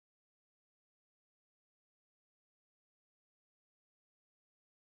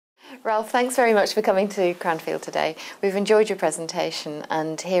Ralph, thanks very much for coming to Cranfield today. We've enjoyed your presentation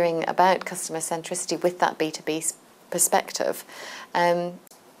and hearing about customer centricity with that B2B perspective.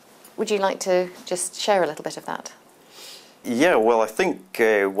 Would you like to just share a little bit of that? Yeah, well, I think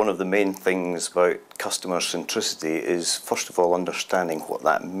one of the main things about customer centricity is, first of all, understanding what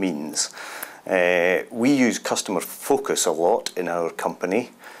that means. We use customer focus a lot in our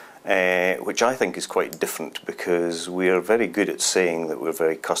company, which I think is quite different because we are very good at saying that we're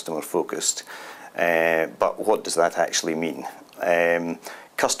very customer focused. But what does that actually mean?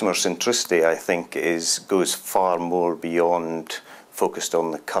 Customer centricity, I think, goes far more beyond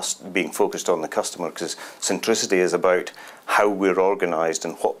being focused on the customer, because centricity is about how we're organised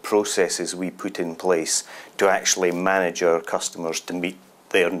and what processes we put in place to actually manage our customers to meet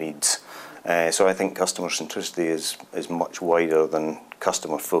their needs. So I think customer centricity is much wider than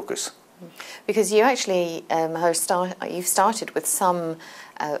customer focus. Because you actually you've started with some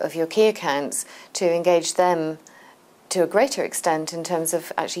of your key accounts to engage them to a greater extent in terms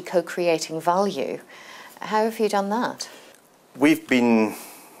of actually co-creating value. How have you done that? We've been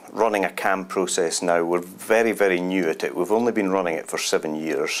running a CAM process now. We're very, very new at it. We've only been running it for 7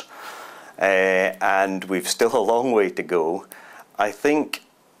 years, and we've still a long way to go. I think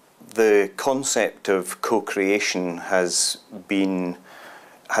the concept of co-creation has been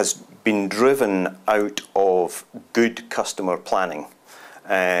driven out of good customer planning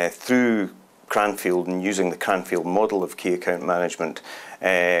through Cranfield, and using the Cranfield model of key account management.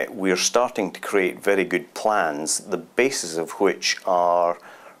 We are starting to create very good plans, the basis of which are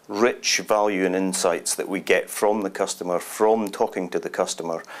rich value and insights that we get from the customer, from talking to the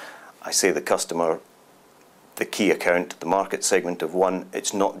customer. I say the customer, the key account, the market segment of one.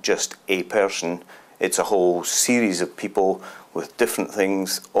 It's not just a person, it's a whole series of people with different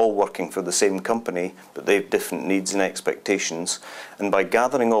things, all working for the same company, but they have different needs and expectations. And by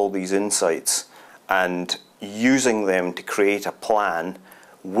gathering all these insights and using them to create a plan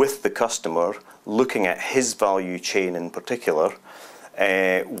with the customer, looking at his value chain in particular,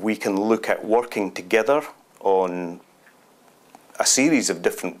 we can look at working together on a series of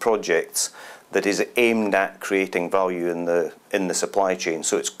different projects that is aimed at creating value in the supply chain.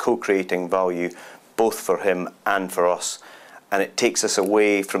 So it's co-creating value both for him and for us. And it takes us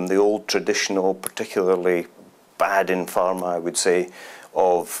away from the old traditional, particularly bad in pharma, I would say,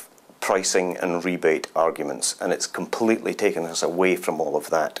 of pricing and rebate arguments. And it's completely taken us away from all of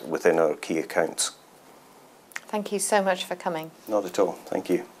that within our key accounts. Thank you so much for coming. Not at all. Thank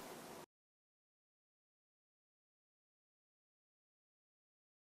you.